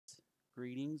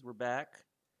Greetings, we're back.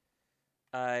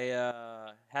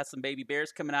 I had some baby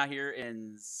bears coming out here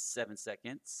in 7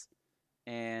 seconds,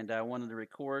 and I wanted to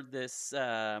record this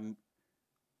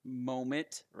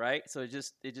moment, right? So it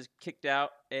just kicked out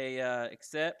a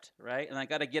accept, right? And I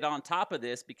got to get on top of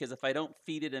this because if I don't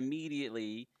feed it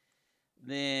immediately,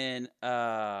 then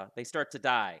they start to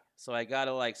die. So I got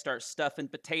to like start stuffing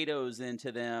potatoes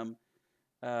into them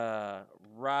uh,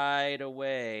 right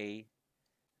away,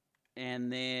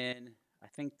 and then I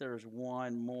think there's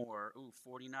one more. Ooh,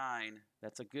 49.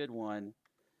 That's a good one.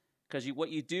 Because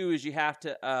what you do is you have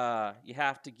to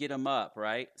get them up,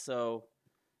 right? So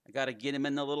I got to get them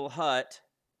in the little hut,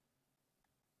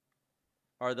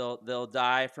 or they'll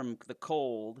die from the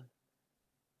cold.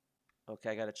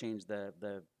 Okay, I got to change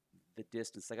the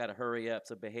distance. I got to hurry up.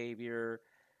 So behavior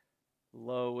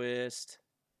lowest,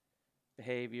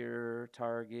 behavior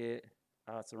target.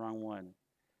 Oh, it's the wrong one.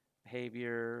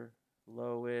 Behavior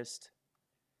lowest,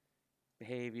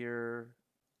 behavior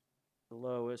the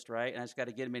lowest, right? And I just got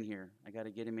to get them in here. I got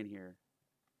to get them in here.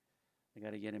 I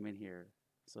got to get them in here.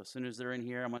 So as soon as they're in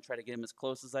here, I'm gonna try to get them as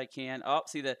close as I can. Oh,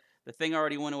 see the thing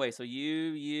already went away. So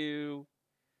you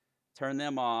turn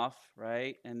them off,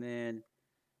 right? And then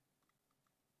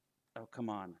oh come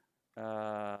on,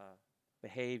 uh,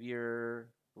 behavior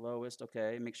lowest.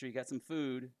 Okay, make sure you got some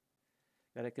food.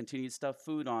 Got to continue to stuff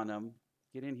food on them.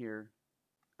 Get in here.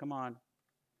 Come on.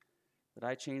 Did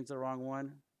I change the wrong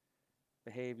one?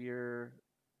 Behavior.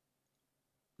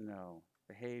 No.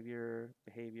 Behavior,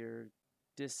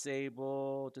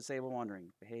 disable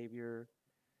wandering, behavior,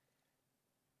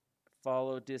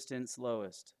 follow distance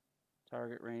lowest,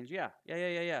 target range. Yeah.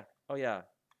 Oh, yeah.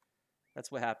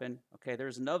 That's what happened. Okay,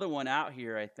 there's another one out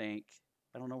here, I think.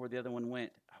 I don't know where the other one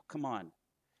went. Oh, come on.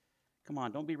 Come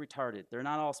on, don't be retarded. They're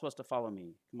not all supposed to follow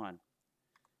me. Come on.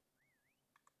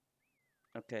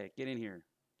 Okay, get in here.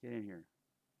 Get in here.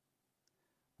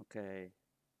 Okay.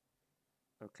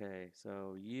 Okay,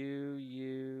 so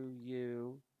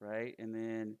you, right? And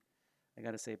then I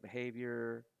got to say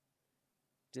behavior,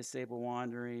 disable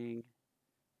wandering,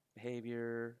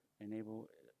 behavior, enable,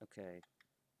 okay,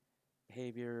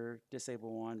 behavior,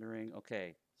 disable wandering,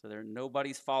 okay. So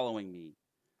nobody's following me,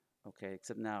 okay,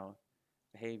 except now,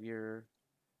 behavior,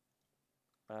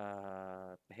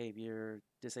 behavior,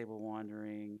 disable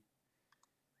wandering,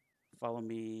 follow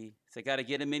me. So I got to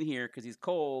get him in here because he's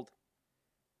cold.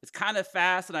 It's kind of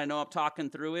fast, and I know I'm talking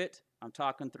through it. I'm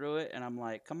talking through it, and I'm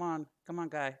like, come on,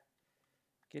 guy,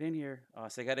 get in here. Oh,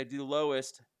 so I got to do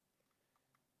lowest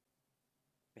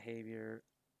behavior,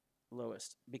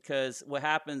 lowest, because what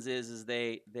happens is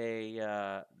they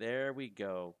there we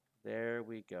go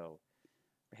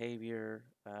behavior,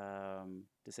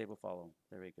 disable follow,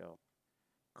 there we go,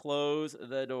 close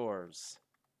the doors.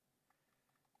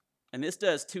 And this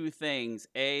does two things.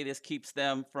 This keeps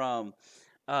them from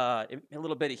a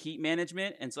little bit of heat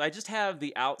management, and so I just have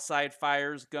the outside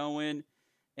fires going,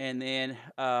 and then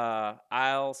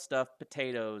I'll stuff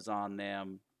potatoes on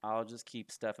them. I'll just keep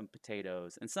stuffing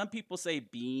potatoes. And some people say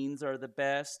beans are the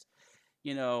best,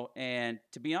 and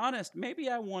to be honest, maybe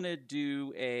I want to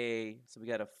do so we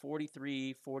got a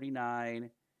 43, 49,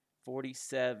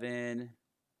 47,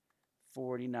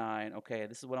 49. Okay,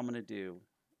 this is what I'm going to do.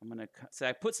 So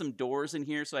I put some doors in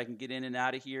here so I can get in and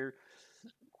out of here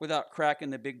without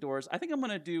cracking the big doors. I think I'm going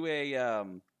to do a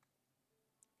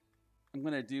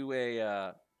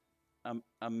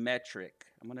metric.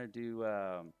 I'm going to do,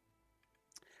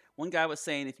 one guy was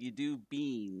saying if you do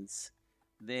beans,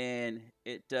 then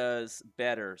it does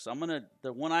better. So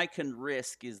the one I can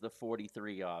risk is the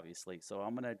 43, obviously. So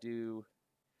I'm going to do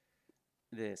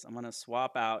this. I'm going to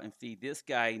swap out and feed this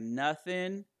guy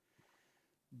nothing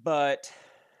but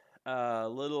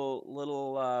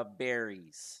little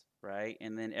berries, right?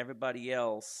 And then everybody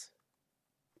else,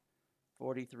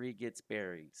 43 gets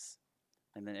berries.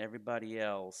 And then everybody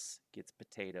else gets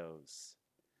potatoes.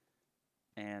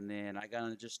 And then I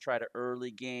gotta just try to early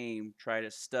game, try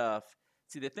to stuff.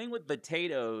 See, the thing with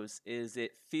potatoes is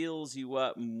it fills you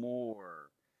up more.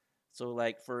 So,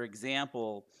 like for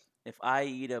example, if I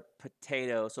eat a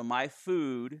potato, so my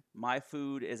food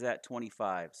is at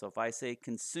 25. So if I say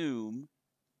consume,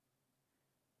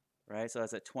 right? So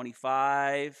that's at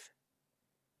 25,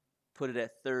 put it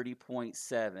at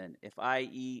 30.7. If I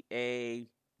eat a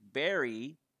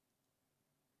berry,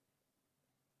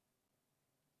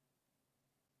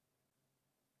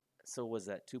 so was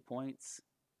that 2 points?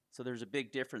 So there's a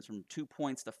big difference from 2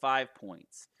 points to 5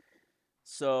 points.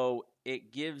 So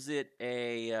it gives it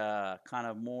a kind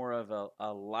of more of a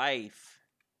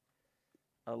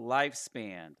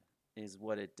lifespan is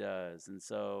what it does. And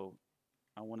so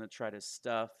I want to try to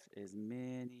stuff as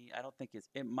many. I don't think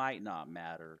it might not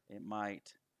matter. It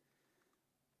might,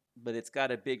 but it's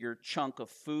got a bigger chunk of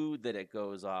food that it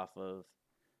goes off of.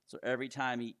 So every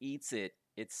time he eats it,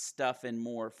 it's stuffing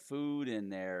more food in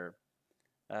there.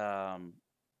 Um,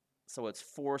 so it's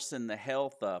forcing the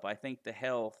health up. I think the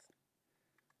health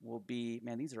will be,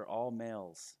 man, these are all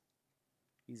males.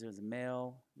 These are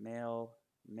male, male,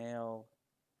 male.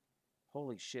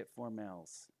 Holy shit, 4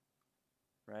 males,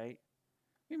 right?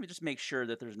 Let me just make sure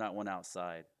that there's not one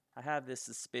outside. I have this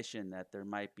suspicion that there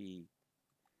might be.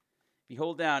 If you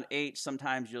hold down H,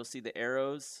 sometimes you'll see the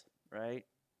arrows, right?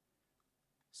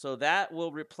 So that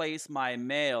will replace my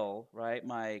male, right?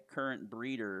 My current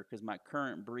breeder, because my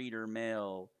current breeder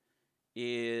male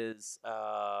is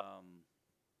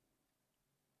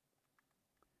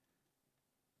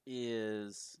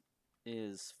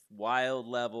is wild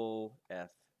level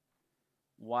F,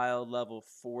 wild level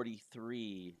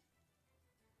 43,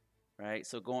 right?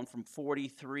 So going from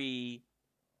 43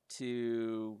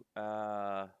 to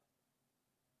well,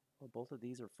 both of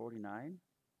these are 49.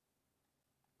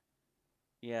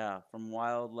 Yeah, from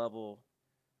wild level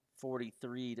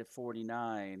 43 to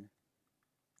 49.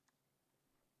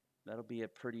 That'll be a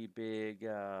pretty big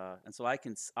and so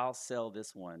I'll sell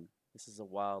this one. This is a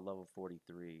wild level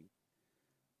 43.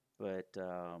 But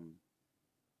let's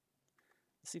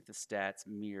see if the stats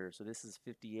mirror. So this is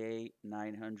 58,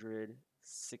 900,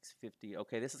 650.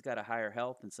 Okay, this has got a higher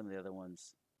health than some of the other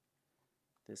ones.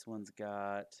 This one's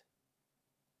got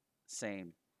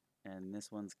same. And this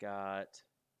one's got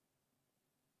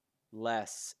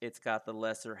less. It's got the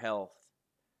lesser health.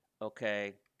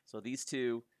 Okay, so these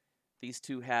two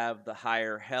have the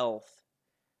higher health.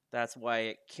 That's why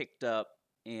it kicked up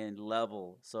in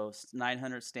level. So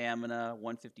 900 stamina,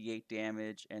 158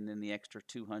 damage, and then the extra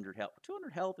 200 health.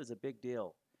 200 health is a big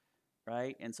deal,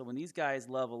 right? And so when these guys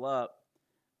level up,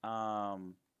 there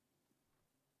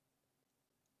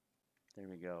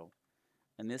we go.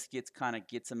 And this kind of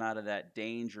gets them out of that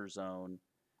danger zone.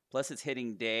 Plus it's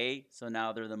hitting day, so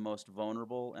now they're the most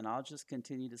vulnerable. And I'll just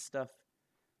continue to stuff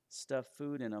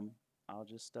food in them. I'll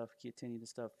just continue to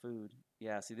stuff food.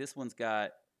 Yeah, see this one's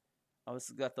got, oh, this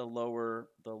has got the lower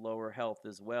health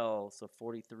as well. So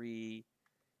 43,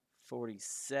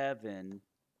 47.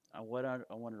 I wanted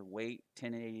to weight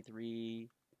 1083,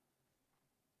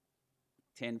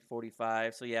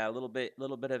 1045. So yeah, a little bit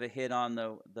of a hit on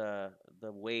the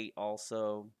weight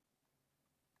also.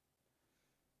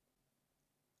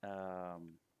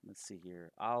 Let's see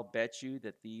here. I'll bet you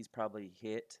that these probably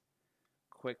hit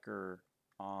quicker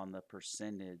on the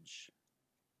percentage.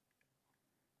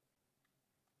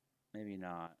 Maybe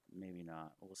not. Maybe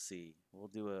not. We'll see. We'll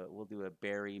do a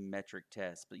berry metric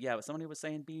test. But yeah, but somebody was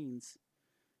saying beans.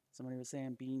 Somebody was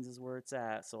saying beans is where it's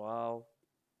at. So I'll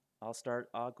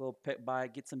go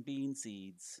get some bean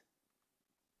seeds.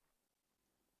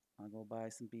 I'll go buy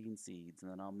some bean seeds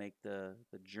and then I'll make the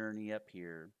journey up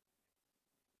here.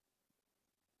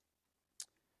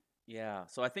 Yeah.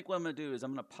 So I think what I'm gonna do is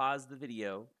I'm gonna pause the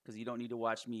video because you don't need to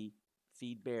watch me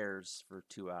feed bears for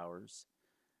 2 hours.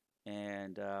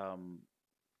 And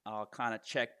I'll kind of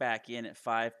check back in at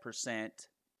 5%,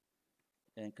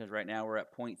 and because right now we're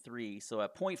at 0.3, so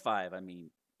at 0.5, I mean,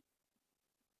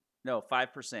 no,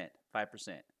 5%,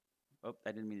 5%. Oh,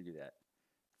 I didn't mean to do that.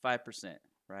 5%,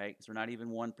 right? So we're not even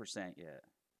 1% yet.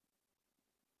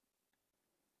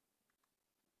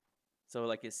 So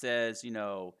like it says,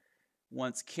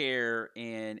 once care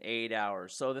in 8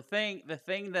 hours. So the thing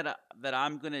that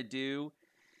I'm gonna do,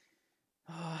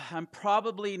 I'm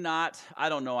probably not, I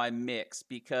don't know, I mix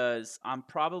because I'm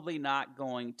probably not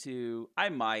going to, I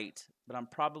might, but I'm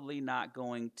probably not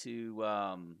going to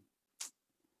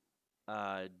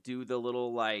do the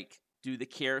little do the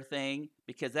care thing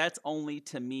because that's only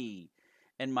to me.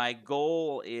 And my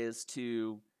goal is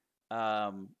to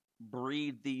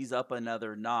breed these up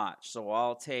another notch. So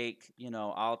I'll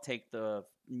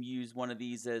use one of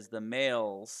these as the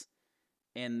males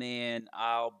and then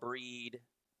I'll breed,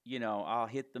 I'll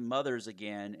hit the mothers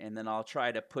again, and then I'll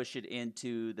try to push it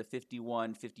into the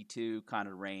 51, 52 kind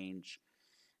of range.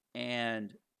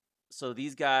 And so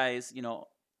these guys,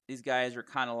 are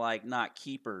kind of like not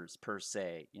keepers per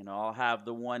se. I'll have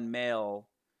the one male,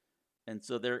 and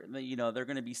so they're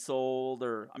going to be sold,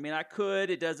 or I mean, I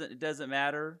could. It doesn't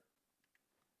matter.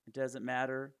 It doesn't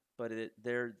matter. But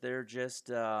they're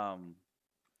just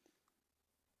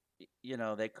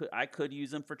I could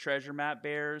use them for treasure map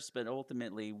bears, but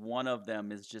ultimately one of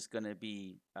them is just going to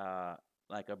be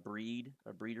like a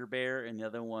breeder bear, and the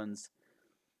other one's,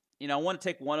 I want to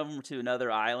take one of them to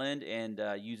another island and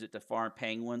use it to farm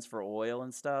penguins for oil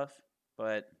and stuff.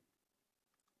 But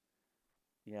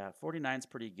Yeah, 49 is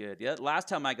pretty good. Yeah, last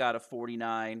time I got a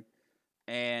 49,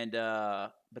 and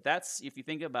but that's if you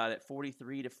think about it,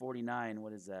 43 to 49.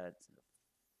 What is that?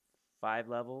 5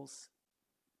 levels?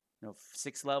 No,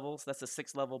 6 levels. That's a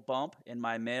 6 level bump in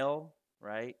my mail,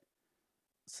 right?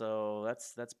 So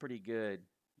that's pretty good.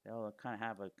 They'll kind of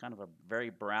have a very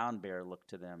brown bear look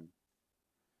to them.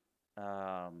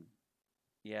 Um,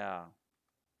 yeah,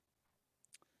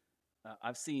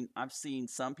 I've seen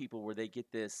some people where they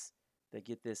get this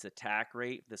attack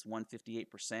rate, this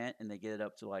 158%, and they get it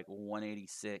up to like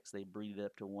 186. They breed it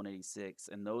up to 186,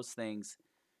 and those things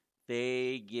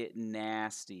they get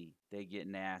nasty. They get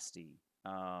nasty.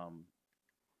 Um,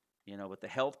 but the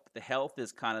health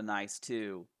is kind of nice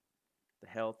too. The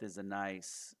health is a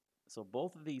nice. So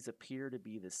both of these appear to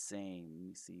be the same. Let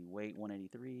me see. Weight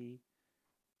 183,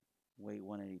 weight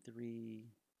 183,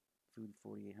 food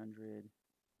 4800.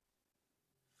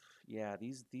 Yeah,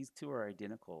 these two are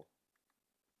identical,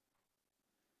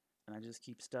 and I just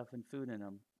keep stuffing food in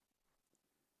them.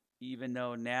 Even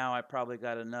though now I probably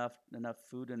got enough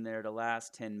food in there to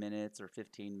last 10 minutes or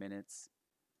 15 minutes,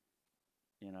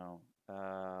 you know.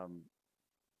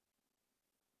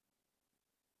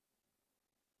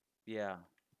 Yeah,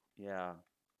 yeah,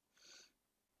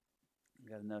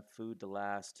 got enough food to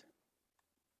last.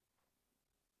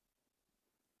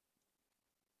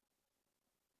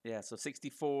 Yeah, so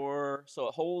 64, so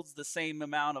it holds the same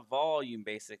amount of volume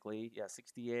basically. Yeah,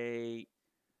 68,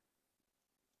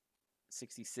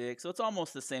 66. So it's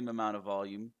almost the same amount of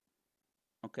volume.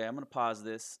 Okay, I'm going to pause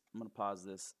this.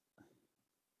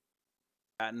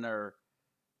 Gotten our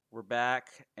We're back,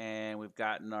 and we're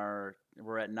at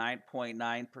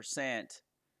 9.9%,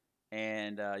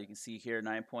 and you can see here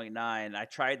 9.9. I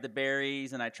tried the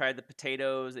berries and I tried the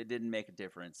potatoes. It didn't make a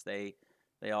difference. They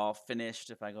all finished.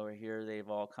 If I go over here, they've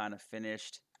all kind of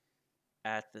finished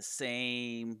at the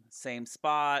same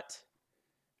spot.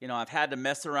 I've had to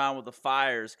mess around with the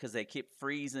fires because they keep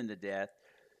freezing to death.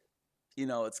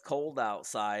 It's cold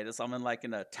outside. So I'm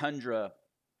in a tundra,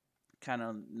 kind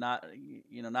of, not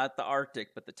not the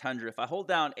Arctic, but the tundra. If I hold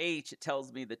down H, it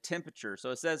tells me the temperature. So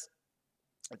it says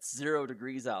it's 0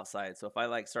 degrees outside. So if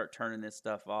I start turning this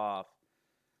stuff off,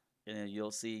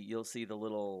 you'll see the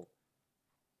little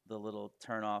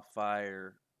turn off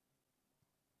fire.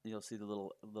 You'll see the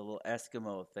little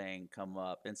Eskimo thing come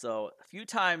up. And so a few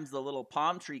times the little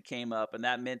palm tree came up, and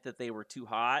that meant that they were too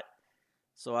hot.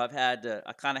 So I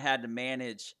kind of had to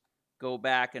manage, go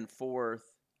back and forth.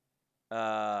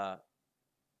 Uh,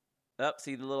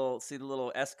 see the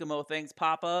little Eskimo things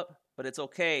pop up, but it's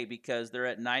okay because they're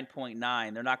at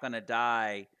 9.9. They're not going to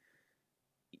die,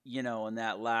 in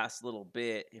that last little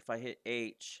bit. If I hit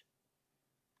H,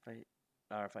 if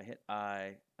if I hit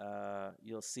I,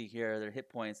 you'll see here their hit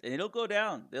points, and it'll go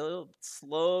down. They'll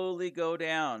slowly go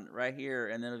down right here,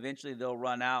 and then eventually they'll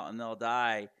run out and they'll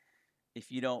die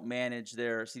if you don't manage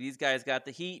their. See, these guys got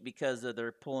the heat because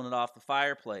they're pulling it off the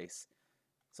fireplace.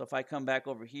 So if I come back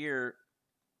over here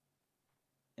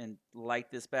and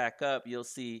light this back up, you'll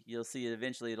see it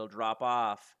eventually it'll drop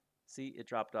off. See, it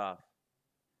dropped off.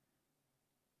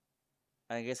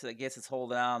 I guess it's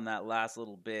holding down that last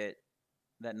little bit,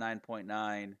 that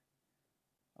 9.9.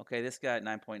 Okay, this got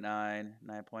 9.9,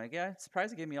 9 point. Yeah, it's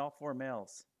surprised it gave me all four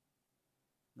males.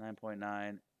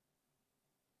 9.9,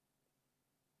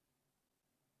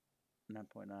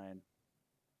 9.9.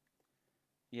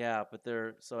 Yeah, but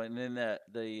they're so, and then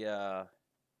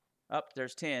up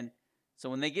there's 10. So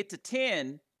when they get to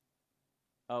 10,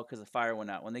 oh, because the fire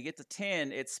went out. When they get to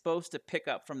 10, it's supposed to pick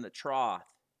up from the trough.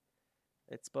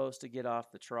 It's supposed to get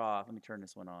off the trough. Let me turn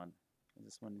this one on. Is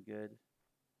this one good?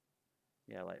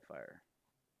 Yeah, light fire.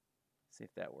 See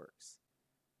if that works.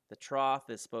 The trough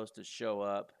is supposed to show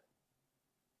up.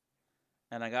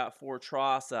 And I got 4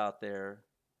 troughs out there.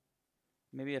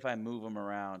 Maybe if I move them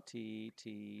around. T,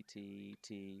 T, T,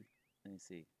 T. Let me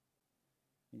see.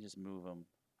 Let me just move them.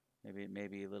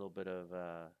 Maybe a little bit of,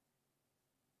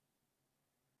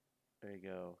 there you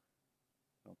go.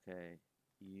 Okay.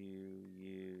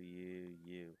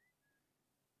 You.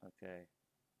 Okay.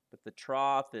 But the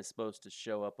trough is supposed to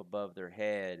show up above their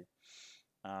head.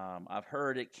 I've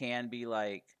heard it can be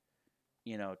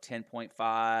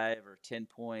 10.5 or 10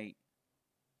 point.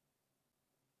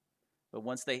 But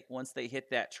once they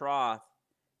hit that trough,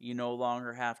 you no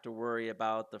longer have to worry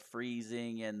about the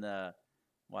freezing and the.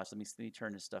 Watch. Let me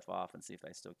turn this stuff off and see if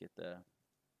I still get the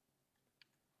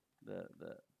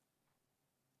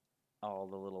all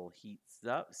the little heats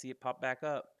up. See it pop back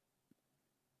up.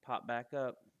 Pop back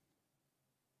up.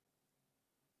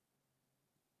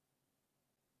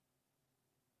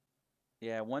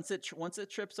 Yeah, once it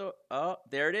trips, oh,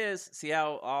 there it is. See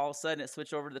how all of a sudden it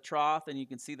switched over to the trough, and you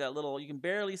can see that little. You can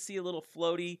barely see a little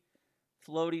floaty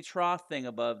trough thing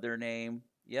above their name.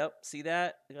 Yep, see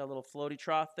that? They got a little floaty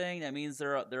trough thing. That means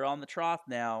they're on the trough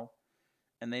now,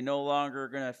 and they no longer are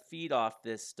gonna feed off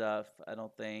this stuff. I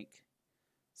don't think.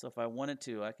 So if I wanted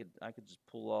to, I could just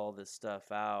pull all this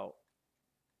stuff out.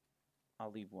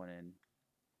 I'll leave one in,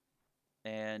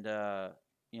 and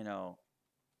you know,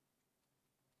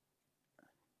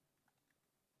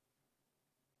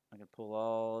 I can pull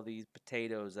all these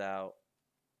potatoes out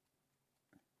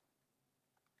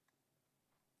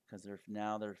because they're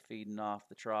feeding off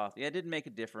the trough. Yeah, it didn't make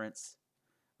a difference.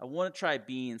 I want to try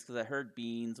beans because I heard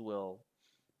beans will.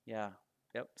 Yeah.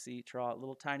 Yep. See trough,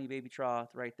 little tiny baby trough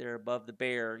right there above the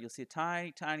bear. You'll see a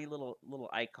tiny little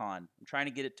icon. I'm trying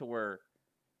to get it to where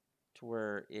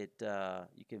it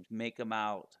you can make them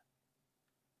out.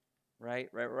 Right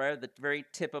at the very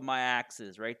tip of my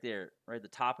axis, right there, right at the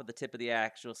top of the tip of the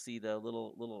axe. You'll see the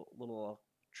little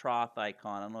trough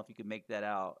icon. I don't know if you can make that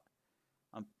out.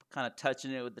 I'm kind of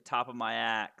touching it with the top of my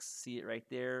axe. See it right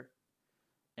there?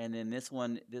 And then this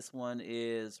one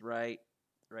is right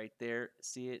there.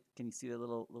 See it? Can you see the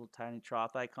little tiny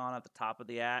trough icon at the top of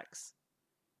the axe?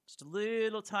 Just a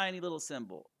little tiny little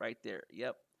symbol right there.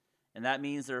 Yep. And that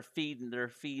means they're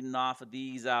feeding off of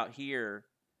these out here.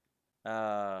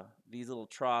 These little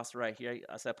troughs right here.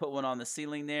 So I put one on the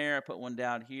ceiling there. I put one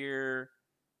down here.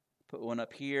 Put one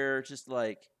up here. Just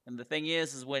like, and the thing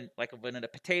is when the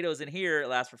potatoes in here, it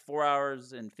lasts for 4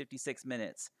 hours and 56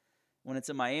 minutes. When it's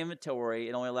in my inventory,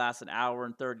 it only lasts an hour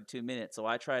and 32 minutes. So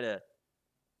I try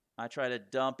to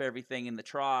dump everything in the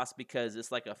troughs because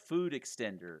it's like a food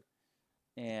extender,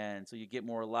 and so you get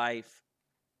more life.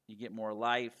 You get more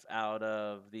life out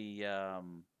of the.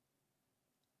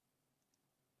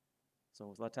 So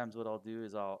a lot of times, what I'll do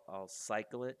is I'll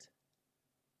cycle it.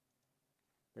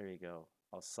 There you go.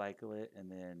 I'll cycle it, and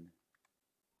then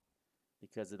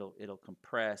because it'll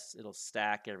compress, it'll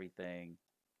stack everything,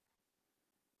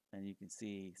 and you can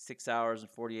see 6 hours and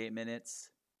 48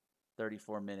 minutes,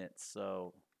 34 minutes.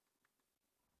 So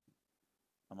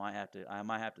I might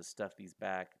have to stuff these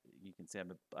back. You can see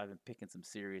I've been picking some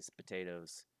serious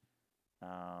potatoes.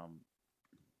 Um,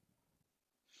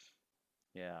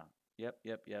 yeah. Yep.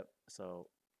 So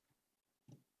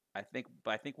I think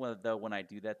when I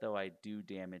do that though, I do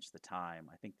damage the time.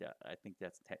 I think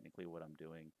that's technically what I'm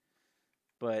doing.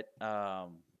 But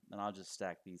and I'll just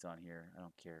stack these on here. I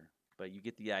don't care. But you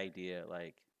get the idea.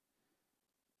 Like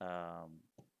um,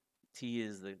 T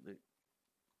is the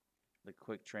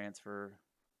quick transfer,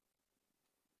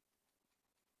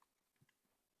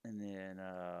 and then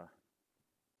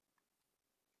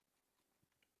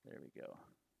there we go.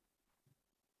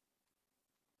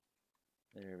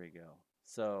 There we go.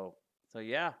 So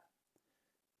yeah,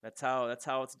 that's how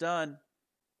it's done.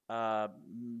 Uh,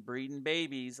 Breeding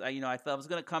babies. I thought I was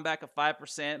gonna come back at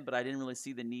 5%, but I didn't really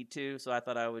see the need to, so I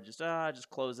thought I would just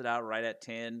close it out right at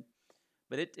 10.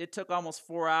 But it took almost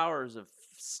 4 hours of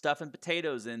stuffing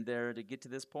potatoes in there to get to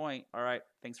this point. All right,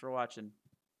 thanks for watching.